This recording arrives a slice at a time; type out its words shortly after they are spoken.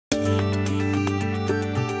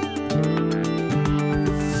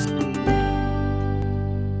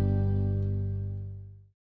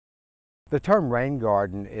The term rain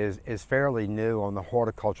garden is fairly new on the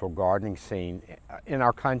horticultural gardening scene in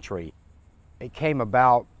our country. It came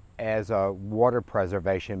about as water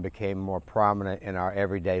preservation became more prominent in our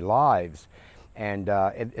everyday lives, and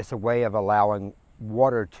it's a way of allowing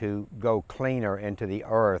water to go cleaner into the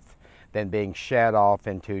earth than being shed off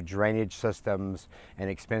into drainage systems and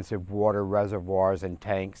expensive water reservoirs and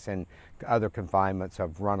tanks and other confinements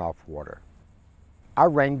of runoff water. Our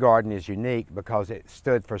rain garden is unique because it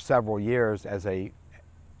stood for several years as a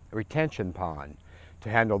retention pond to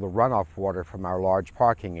handle the runoff water from our large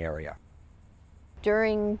parking area.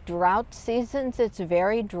 During drought seasons, it's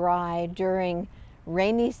very dry. During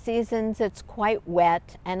rainy seasons, it's quite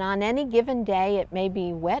wet. And on any given day, it may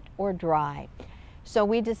be wet or dry. So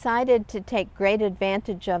we decided to take great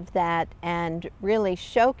advantage of that and really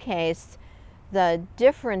showcase the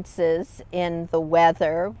differences in the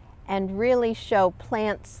weather and really show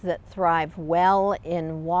plants that thrive well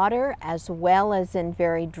in water as well as in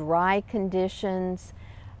very dry conditions,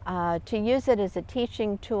 to use it as a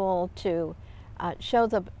teaching tool to show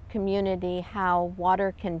the community how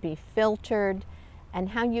water can be filtered and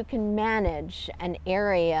how you can manage an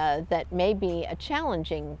area that may be a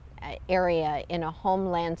challenging area in a home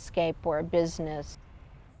landscape or a business.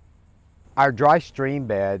 Our dry stream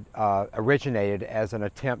bed originated as an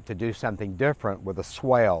attempt to do something different with a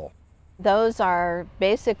swale. Those are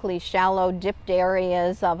basically shallow dipped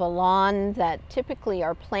areas of a lawn that typically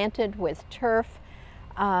are planted with turf.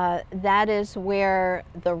 That is where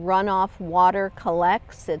the runoff water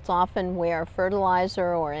collects. It's often where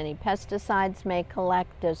fertilizer or any pesticides may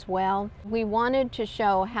collect as well. We wanted to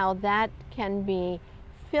show how that can be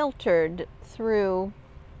filtered through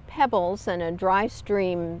pebbles in a dry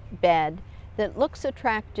stream bed that looks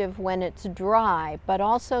attractive when it's dry, but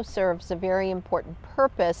also serves a very important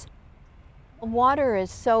purpose. Water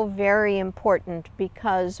is so very important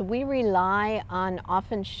because we rely on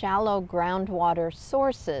often shallow groundwater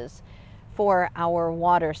sources for our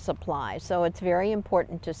water supply. So it's very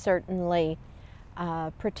important to certainly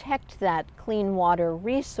protect that clean water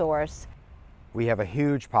resource. We have a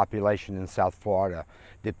huge population in South Florida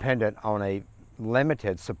dependent on a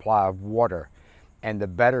limited supply of water, and the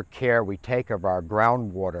better care we take of our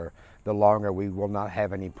groundwater, the longer we will not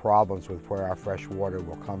have any problems with where our fresh water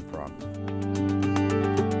will come from.